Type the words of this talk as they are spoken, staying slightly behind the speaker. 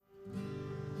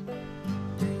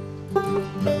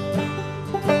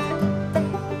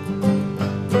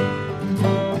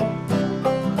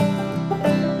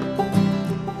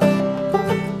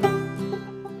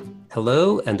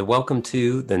and welcome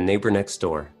to The Neighbor Next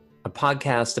Door, a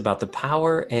podcast about the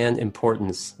power and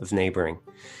importance of neighboring.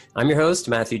 I'm your host,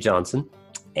 Matthew Johnson,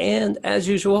 and as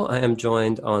usual, I am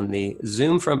joined on the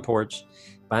Zoom front porch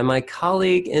by my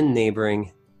colleague in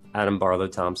neighboring, Adam Barlow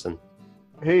Thompson.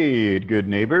 Hey, good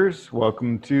neighbors.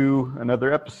 Welcome to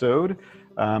another episode.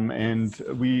 And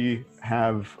we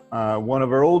have one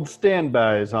of our old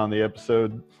standbys on the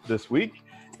episode this week.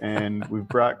 And we've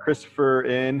brought Christopher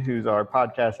in, who's our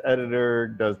podcast editor,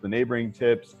 does the neighboring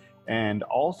tips, and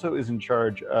also is in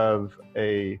charge of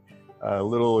a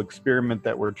little experiment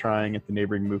that we're trying at the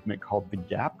neighboring movement called the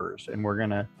Gappers. And we're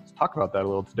going to talk about that a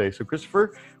little today. So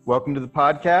Christopher, welcome to the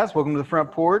podcast. Welcome to the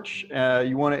front porch.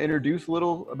 You want to introduce a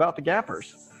little about the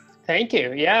Gappers? Thank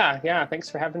you. Yeah. Thanks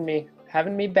for having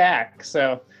me back.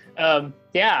 So,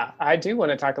 I do want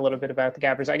to talk a little bit about the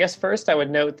Gappers. I guess first I would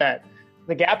note that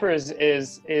the Gappers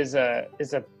is a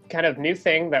kind of new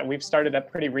thing that we've started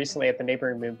up pretty recently at the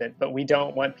neighboring movement, but we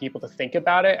don't want people to think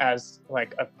about it as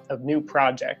like a new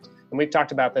project. And we've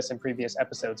talked about this in previous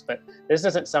episodes, but this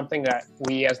isn't something that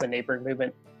we as the neighboring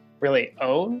movement really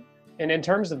own. And in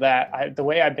terms of that, the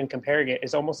way I've been comparing it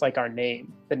is almost like our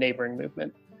name, the neighboring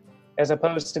movement, as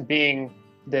opposed to being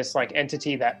this like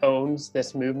entity that owns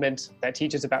this movement that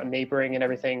teaches about neighboring and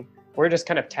everything. We're just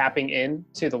kind of tapping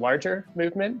into the larger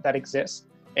movement that exists.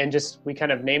 And we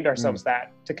kind of named ourselves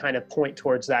that to kind of point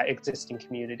towards that existing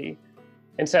community.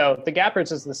 And so the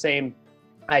Gappers is the same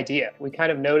idea. We kind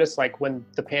of noticed like when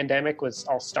the pandemic was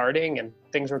all starting and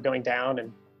things were going down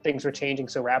and things were changing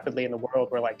so rapidly in the world,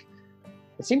 we're like,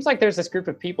 it seems like there's this group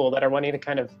of people that are wanting to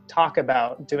kind of talk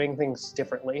about doing things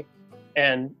differently.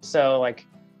 And so like,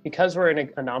 because we're in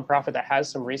a nonprofit that has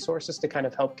some resources to kind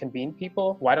of help convene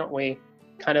people, why don't we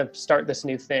kind of start this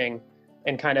new thing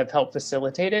and kind of help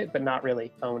facilitate it, but not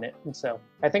really own it. And so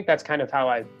I think that's kind of how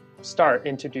I start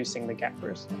introducing the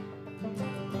Gappers.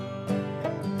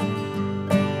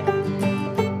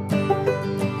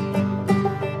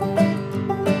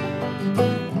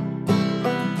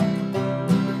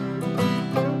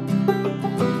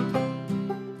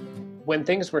 When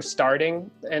things were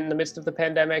starting in the midst of the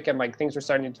pandemic and like things were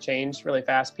starting to change really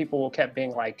fast, people kept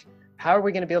being like, how are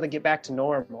we going to be able to get back to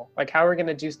normal? Like, how are we going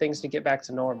to do things to get back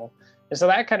to normal? And so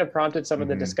that kind of prompted some of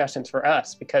the discussions for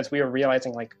us, because we were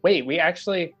realizing like, wait, we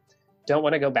actually don't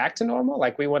want to go back to normal.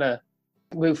 Like we want to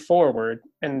move forward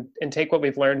and take what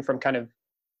we've learned from kind of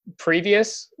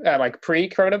previous, like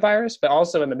pre-coronavirus, but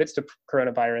also in the midst of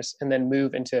coronavirus, and then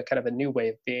move into kind of a new way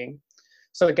of being.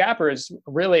 So the Gappers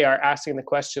really are asking the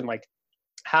question, like,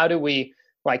 how do we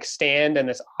like stand in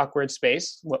this awkward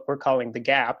space, what we're calling the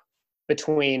gap,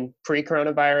 between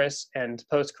pre-coronavirus and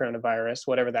post-coronavirus,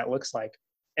 whatever that looks like.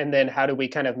 And then how do we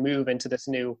kind of move into this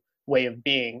new way of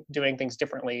being, doing things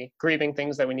differently, grieving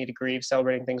things that we need to grieve,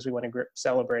 celebrating things we want to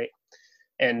celebrate,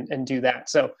 and do that.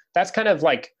 So that's kind of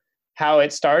like how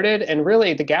it started. And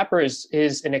really the Gappers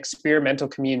is an experimental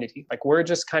community. Like we're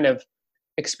just kind of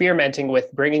experimenting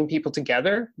with bringing people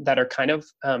together that are kind of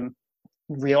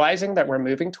realizing that we're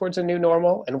moving towards a new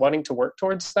normal and wanting to work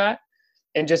towards that,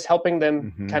 and just helping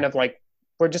them kind of like,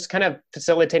 we're just kind of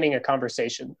facilitating a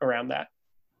conversation around that.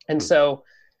 And so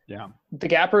the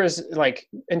Gappers, like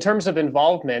in terms of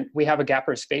involvement, we have a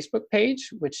Gappers Facebook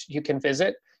page, which you can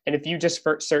visit. And if you just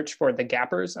search for the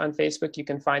Gappers on Facebook, you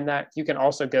can find that. You can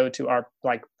also go to our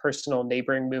like personal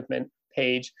neighboring movement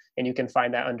page, and you can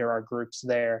find that under our groups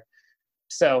there.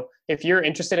 So if you're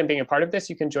interested in being a part of this,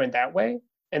 you can join that way.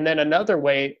 And then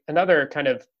another kind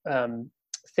of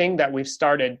thing that we've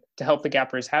started to help the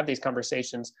Gappers have these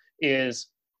conversations is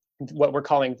what we're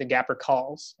calling the Gapper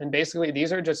calls. And basically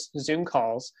these are just Zoom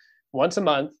calls once a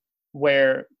month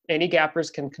where any Gappers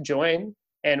can join,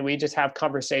 and we just have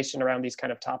conversation around these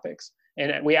kind of topics.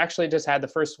 And we actually just had the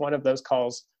first one of those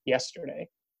calls yesterday.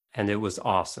 And it was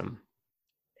awesome.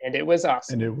 That's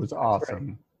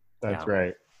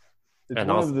right. It's one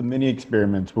of the mini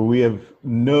experiments where we have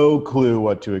no clue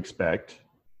what to expect.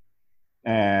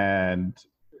 And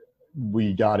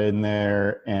we got in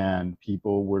there and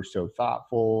people were so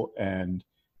thoughtful, and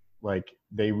like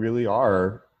they really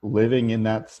are living in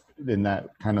that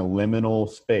kind of liminal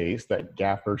space, that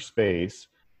Gapper space,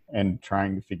 and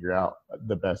trying to figure out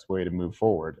the best way to move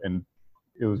forward. And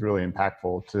it was really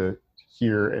impactful to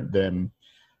hear them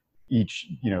each,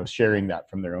 sharing that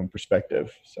from their own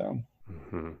perspective. So.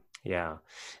 Yeah.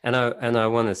 And I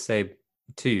want to say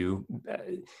too,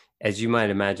 as you might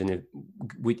imagine,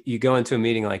 you go into a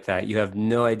meeting like that, you have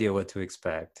no idea what to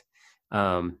expect.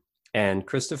 And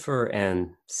Christopher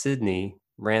and Sydney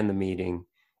ran the meeting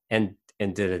and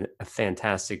did a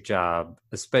fantastic job,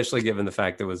 especially given the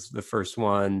fact that it was the first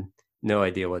one no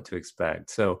idea what to expect.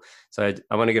 So I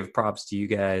want to give props to you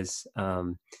guys.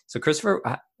 So Christopher,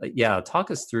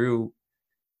 talk us through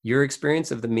your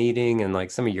experience of the meeting and like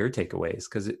some of your takeaways,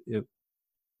 because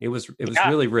it was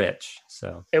really rich.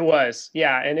 So it was,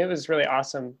 and it was really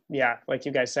awesome. Yeah, like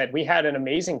you guys said, we had an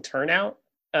amazing turnout.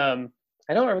 I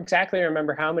don't exactly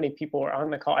remember how many people were on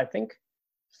the call. I think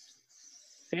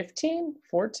 15,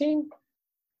 14.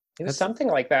 It was something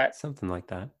like that. Something like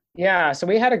that. Yeah, so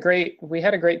we had a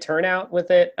great turnout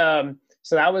with it.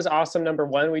 So that was awesome. Number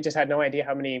one, we just had no idea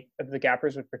how many of the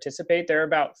Gappers would participate. There are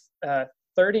about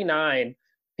 39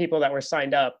 people that were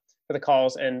signed up for the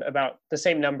calls, and about the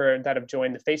same number that have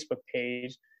joined the Facebook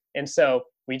page. And so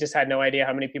we just had no idea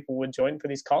how many people would join for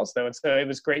these calls, though. And so it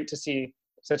was great to see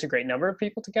such a great number of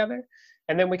people together.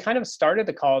 And then we kind of started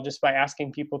the call just by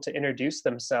asking people to introduce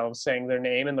themselves, saying their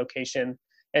name and location.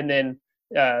 And then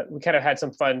we kind of had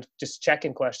some fun just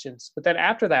check-in questions. But then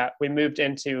after that, we moved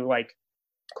into like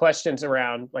questions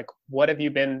around like, what have you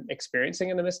been experiencing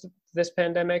in the midst of this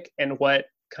pandemic, and what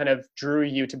kind of drew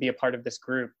you to be a part of this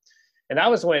group? And that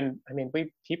was when,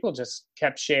 people just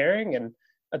kept sharing, and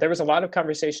there was a lot of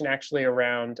conversation actually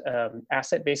around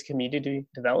asset-based community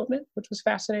development, which was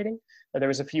fascinating. There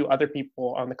was a few other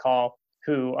people on the call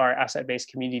who are asset-based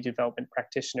community development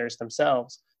practitioners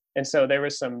themselves. And so there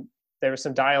was some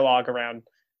dialogue around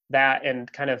that, and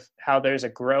kind of how there's a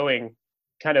growing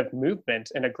kind of movement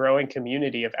and a growing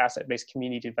community of asset-based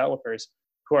community developers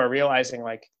who are realizing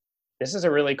like, this is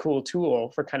a really cool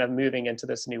tool for kind of moving into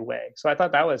this new way. So I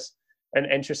thought that was an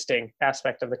interesting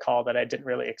aspect of the call that I didn't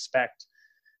really expect.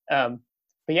 But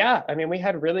yeah, we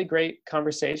had really great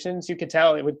conversations. You could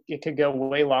tell it could go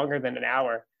way longer than an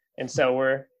hour. And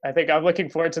so I think I'm looking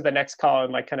forward to the next call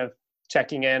and like kind of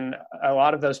checking in. A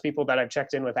lot of those people that I've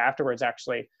checked in with afterwards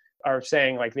actually are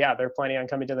saying like, yeah, they're planning on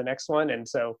coming to the next one. And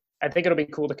so I think it'll be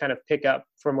cool to kind of pick up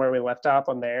from where we left off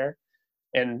on there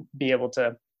and be able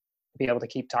to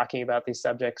keep talking about these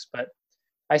subjects. But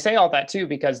I say all that too,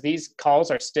 because these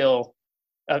calls are still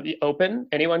open.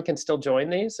 Anyone can still join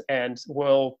these, and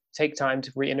we'll take time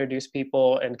to reintroduce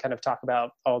people and kind of talk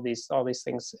about all these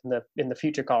things in the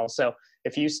future calls. So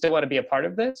if you still want to be a part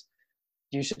of this,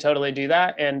 you should totally do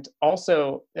that. And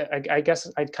also, I guess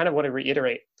I kind of want to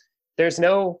reiterate, there's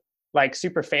no like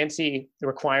super fancy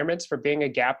requirements for being a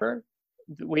Gapper.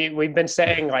 We've been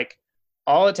saying like,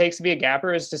 all it takes to be a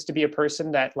Gapper is just to be a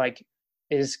person that like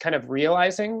is kind of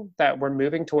realizing that we're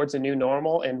moving towards a new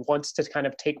normal and wants to kind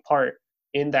of take part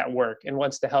in that work and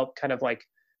wants to help kind of like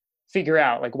figure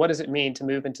out like, what does it mean to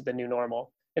move into the new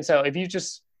normal? And so if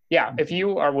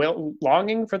you are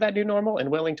longing for that new normal and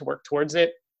willing to work towards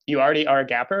it, you already are a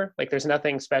Gapper. Like there's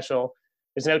nothing special.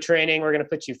 There's no training we're going to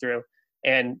put you through.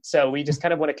 And so we just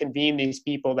kind of want to convene these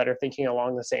people that are thinking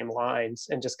along the same lines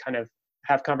and just kind of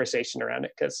have conversation around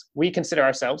it, because we consider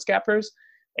ourselves Gappers,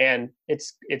 and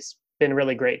it's been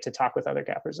really great to talk with other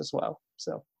Gappers as well.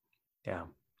 So yeah.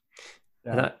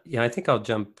 And I think I'll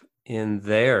jump in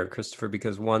there, Christopher,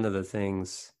 because one of the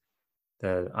things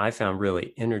that I found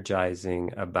really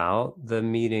energizing about the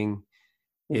meeting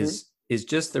is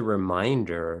just the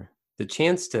reminder, the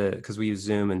chance to, because we use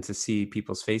Zoom and to see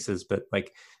people's faces, but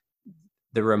like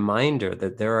the reminder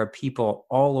that there are people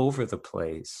all over the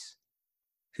place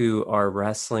who are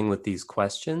wrestling with these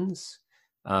questions,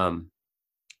 and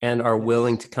are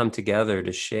willing to come together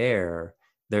to share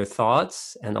their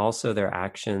thoughts and also their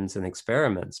actions and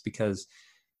experiments. Because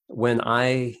when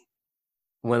I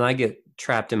get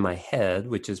trapped in my head,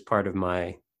 which is part of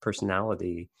my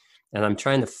personality, and I'm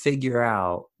trying to figure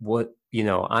out what,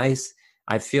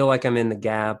 I feel like I'm in the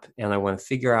gap and I want to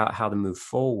figure out how to move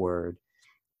forward.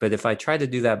 But if I try to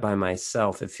do that by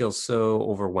myself, it feels so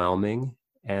overwhelming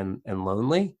and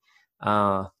lonely,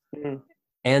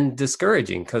 and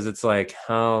discouraging, because it's like,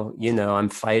 how, I'm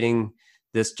fighting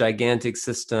this gigantic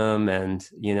system, and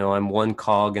I'm one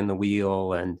cog in the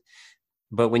wheel.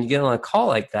 But when you get on a call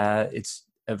like that, it's,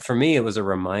 for me, it was a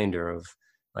reminder of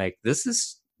like, this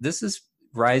is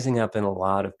rising up in a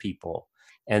lot of people,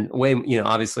 and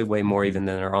obviously way more even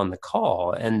than are on the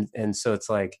call. And so it's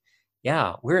like,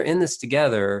 yeah, we're in this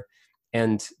together,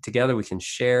 and together we can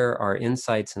share our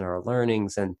insights and our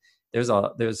learnings. And there's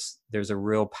a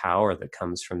real power that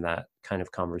comes from that kind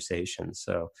of conversation.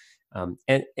 So,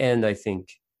 and I think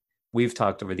we've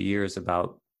talked over the years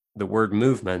about the word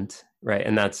movement, right?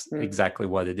 And that's exactly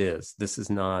what it is. This is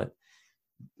not,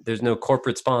 there's no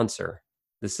corporate sponsor.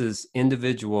 This is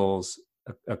individuals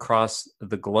across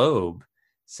the globe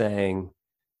saying,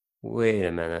 wait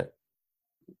a minute,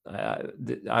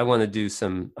 I want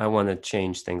to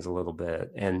change things a little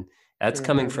bit. And that's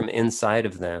coming from inside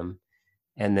of them.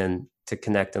 And then to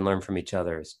connect and learn from each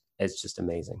other it's just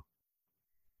amazing.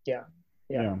 Yeah.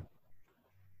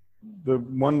 The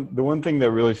one thing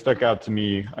that really stuck out to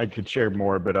me, I could share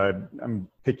more, but I'm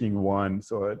picking one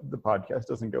so the podcast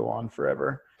doesn't go on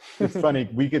forever. It's funny.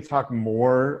 We could talk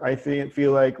more, I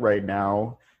feel like right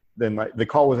now than like the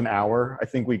call was an hour. I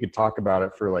think we could talk about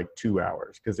it for like 2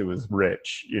 hours because it was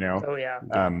rich, you know? Oh yeah.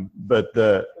 But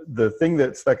the thing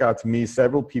that stuck out to me,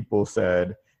 several people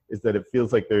said, is that it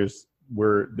feels like there's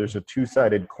a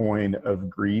two-sided coin of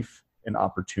grief and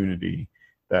opportunity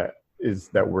that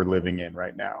we're living in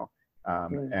right now.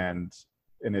 And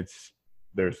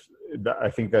I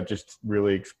think that just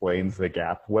really explains the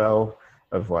gap well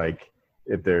of like,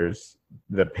 if there's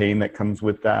the pain that comes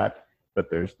with that, but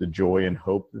there's the joy and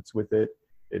hope that's with it.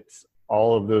 It's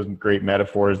all of those great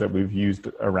metaphors that we've used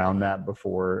around that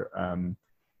before.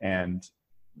 And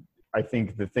I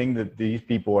think the thing that these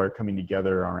people are coming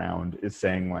together around is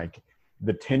saying like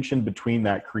the tension between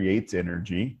that creates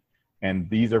energy. And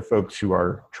these are folks who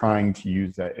are trying to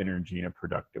use that energy in a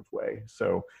productive way.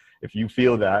 So if you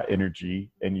feel that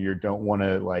energy and you don't want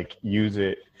to like use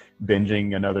it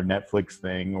binging another Netflix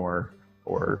thing or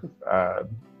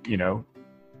you know,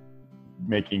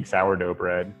 making sourdough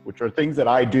bread, which are things that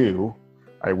I do,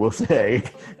 I will say,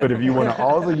 but if you want to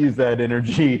also use that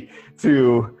energy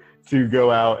to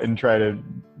go out and try to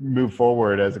move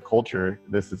forward as a culture,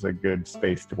 this is a good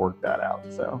space to work that out.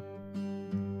 So.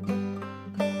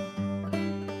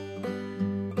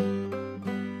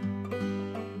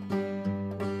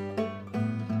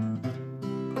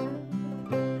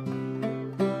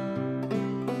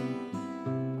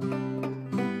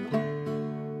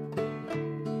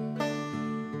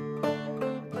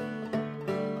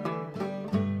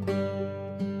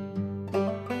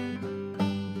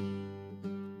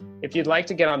 If you'd like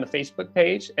to get on the Facebook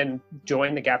page and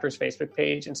join the Gappers Facebook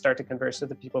page and start to converse with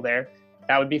the people there,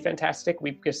 that would be fantastic.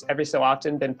 We've just every so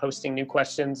often been posting new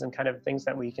questions and kind of things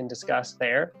that we can discuss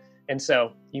there. And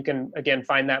so you can, again,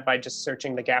 find that by just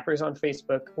searching the Gappers on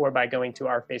Facebook or by going to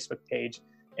our Facebook page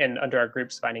and under our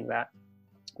groups finding that.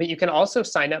 But you can also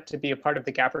sign up to be a part of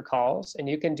the Gapper calls, and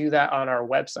you can do that on our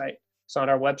website. So on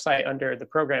our website, under the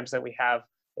programs that we have,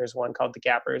 there's one called the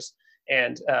Gappers.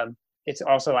 And it's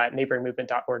also at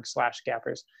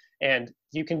neighboringmovement.org/Gappers. And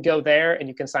you can go there and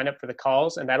you can sign up for the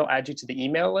calls, and that'll add you to the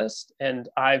email list. And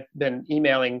I've been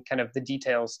emailing kind of the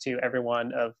details to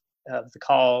everyone of the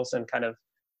calls and kind of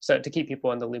so to keep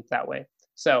people in the loop that way.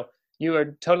 So you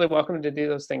are totally welcome to do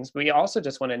those things. We also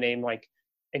just want to name, like,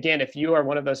 again, if you are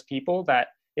one of those people that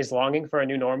is longing for a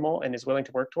new normal and is willing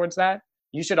to work towards that,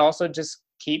 you should also just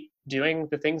keep doing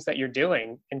the things that you're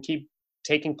doing and keep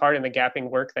taking part in the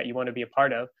gapping work that you want to be a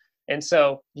part of. And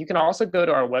so you can also go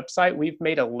to our website. We've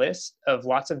made a list of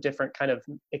lots of different kind of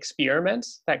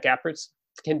experiments that gappers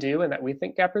can do and that we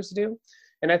think gappers do.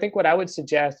 And I think what I would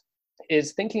suggest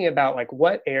is thinking about like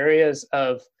what areas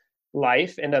of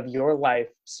life and of your life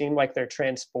seem like they're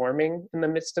transforming in the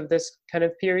midst of this kind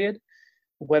of period,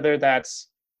 whether that's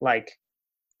like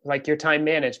your time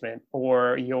management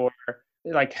or your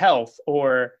like health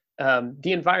or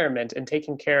the environment and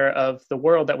taking care of the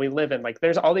world that we live in. Like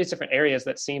there's all these different areas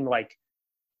that seem like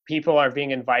people are being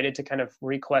invited to kind of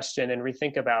re-question and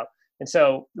rethink about. And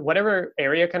so whatever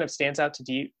area kind of stands out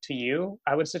to you,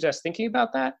 I would suggest thinking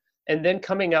about that and then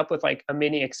coming up with like a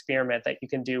mini experiment that you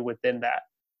can do within that.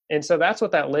 And so that's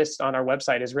what that list on our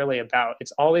website is really about.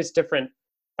 It's all these different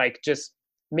like just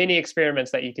mini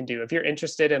experiments that you can do. If you're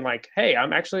interested in like, hey,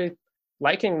 I'm actually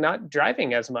liking not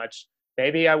driving as much.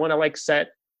 Maybe I want to like set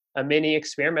a mini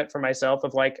experiment for myself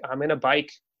of like, I'm going to bike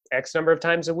X number of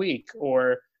times a week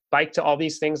or bike to all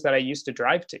these things that I used to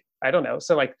drive to. I don't know.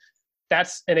 So like,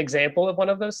 that's an example of one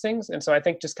of those things. And so I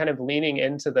think just kind of leaning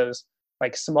into those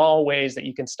like small ways that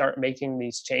you can start making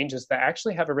these changes that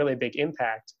actually have a really big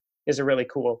impact is a really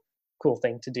cool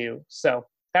thing to do. So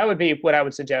that would be what I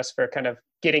would suggest for kind of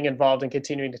getting involved and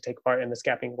continuing to take part in this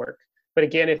gapping work. But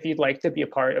again, if you'd like to be a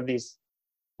part of this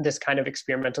kind of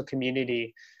experimental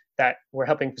community that we're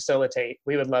helping facilitate,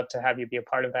 we would love to have you be a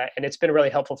part of that. And it's been really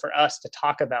helpful for us to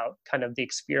talk about kind of the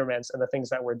experiments and the things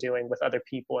that we're doing with other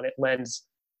people. And it lends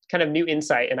kind of new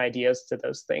insight and ideas to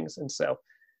those things. And so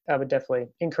I would definitely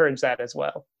encourage that as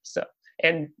well. So,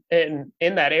 and in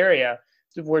that area,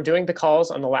 we're doing the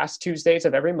calls on the last Tuesdays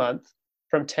of every month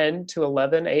from 10 to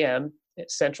 11 a.m.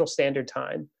 Central Standard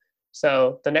Time.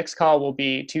 So the next call will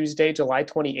be Tuesday, July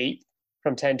 28th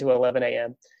from 10 to 11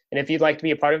 a.m. And if you'd like to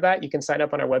be a part of that, you can sign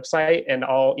up on our website and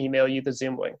I'll email you the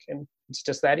Zoom link. And it's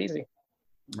just that easy.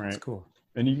 Right. That's cool.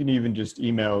 And you can even just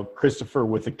email Christopher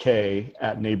with a K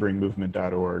at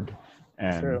neighboringmovement.org.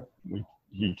 And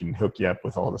he can hook you up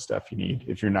with all the stuff you need.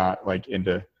 If you're not like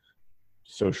into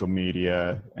social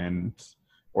media and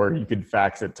or you could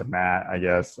fax it to Matt, I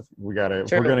guess. We're going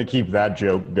to keep that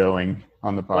joke going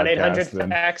on the podcast.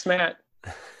 1-800-FAX Matt.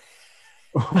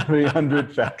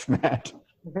 1-800-FAX-MAT.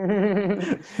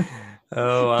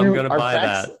 Oh, I'm going to buy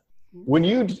that. When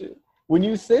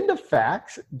you send a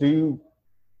fax, do you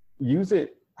use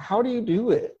it? How do you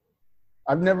do it?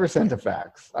 I've never sent a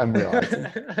fax. I'm realizing.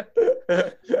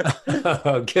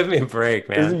 Oh, give me a break,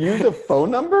 man. Does it use a phone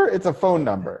number? It's a phone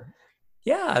number.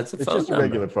 Yeah, it's just a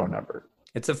regular phone number.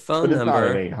 It's a phone number. It's not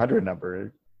an 800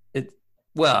 number.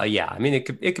 Well, yeah. I mean, it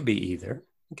could be either.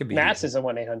 It could be. Matt's is a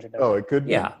 1-800 number. Oh, it could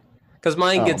be. Yeah, because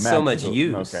mine gets so much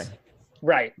use. Okay.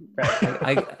 Right.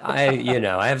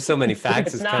 I have so many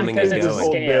faxes coming and going.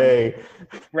 Whole day.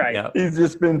 Right. Yep. He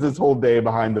just spends his whole day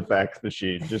behind the fax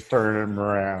machine, just turning them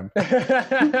around.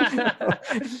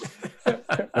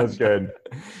 That's good.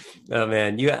 Oh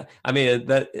man,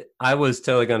 I was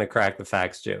totally going to crack the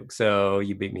fax joke, so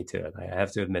you beat me to it. I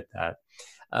have to admit that.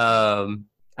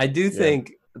 I do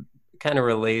think, kind of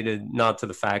related, not to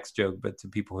the fax joke, but to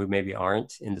people who maybe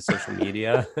aren't into social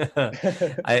media.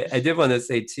 I did want to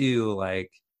say too,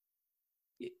 like,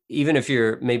 even if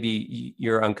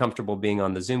you're uncomfortable being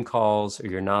on the Zoom calls or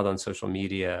you're not on social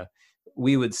media,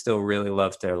 we would still really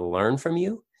love to learn from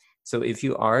you. So if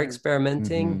you are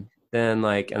experimenting, then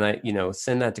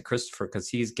send that to Christopher, because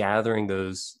he's gathering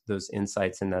those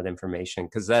insights and that information.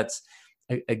 Because that's,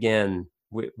 again,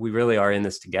 we really are in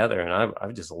this together, and I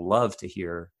would just love to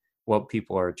hear what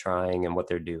people are trying and what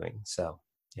they're doing. So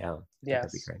yeah,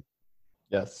 that'd be great.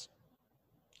 Yes.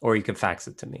 Or you could fax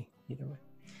it to me. Either way.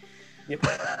 Yep.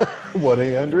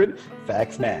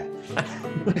 1-800-FAX-MAT.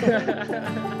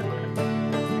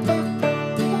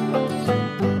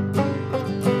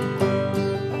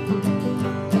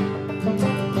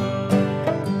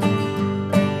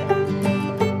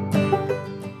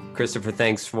 Christopher,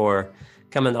 thanks for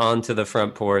coming on to the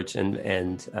front porch and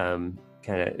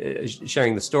kind of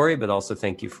sharing the story, but also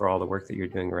thank you for all the work that you're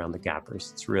doing around the Gappers.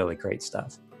 It's really great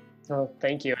stuff. Oh,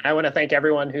 thank you. I want to thank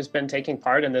everyone who's been taking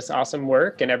part in this awesome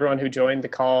work and everyone who joined the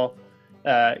call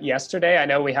yesterday. I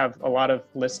know we have a lot of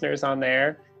listeners on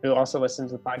there who also listen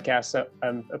to the podcast, so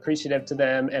I'm appreciative to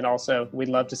them. And also we'd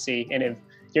love to see any of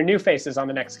your new faces on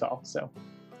the next call. So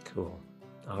cool.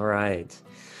 All right.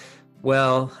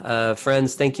 Well,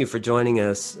 friends, thank you for joining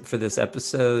us for this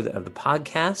episode of the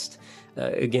podcast.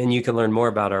 Again, you can learn more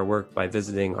about our work by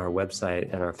visiting our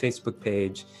website and our Facebook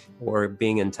page or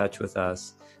being in touch with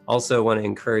us. Also, want to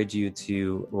encourage you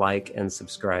to like and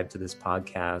subscribe to this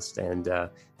podcast, and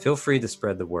feel free to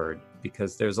spread the word,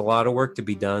 because there's a lot of work to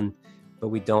be done, but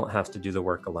we don't have to do the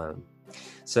work alone.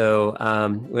 So,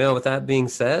 with that being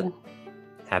said,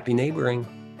 happy neighboring.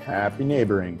 Happy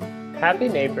neighboring. Happy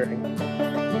neighboring.